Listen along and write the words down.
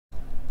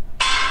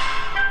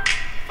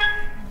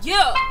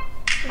Yeah,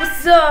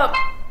 what's up?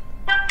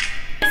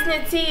 It's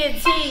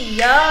Natiya T,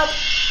 yup.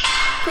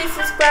 Please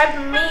subscribe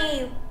to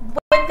me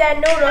with that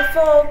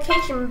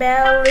notification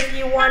bell if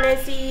you wanna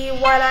see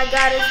what I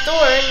got in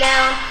store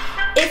now.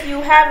 If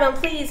you haven't,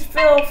 please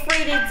feel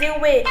free to do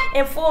it.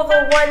 And for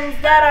the ones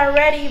that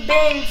already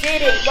been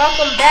did it,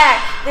 welcome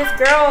back. This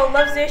girl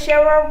loves to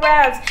share her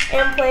raps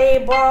and play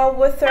ball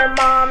with her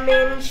mom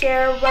and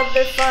share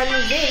other fun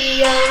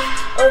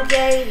videos.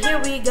 Okay,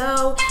 here we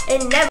go.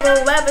 And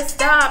never ever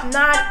stop,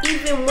 not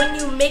even when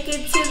you make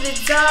it to the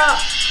top.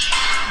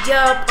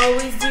 Yup,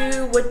 always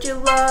do what you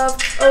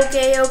love.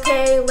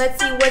 Okay,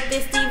 let's see what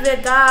this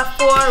diva got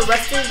for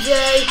us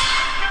today.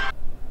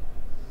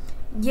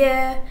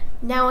 Yeah,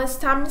 now it's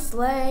time to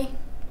slay.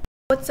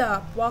 What's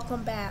up?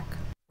 Welcome back.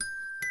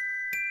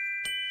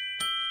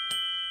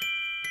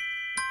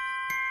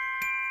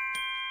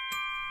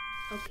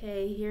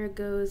 Okay, here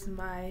goes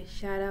my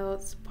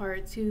Shoutouts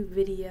Part 2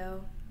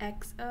 video.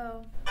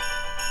 XO.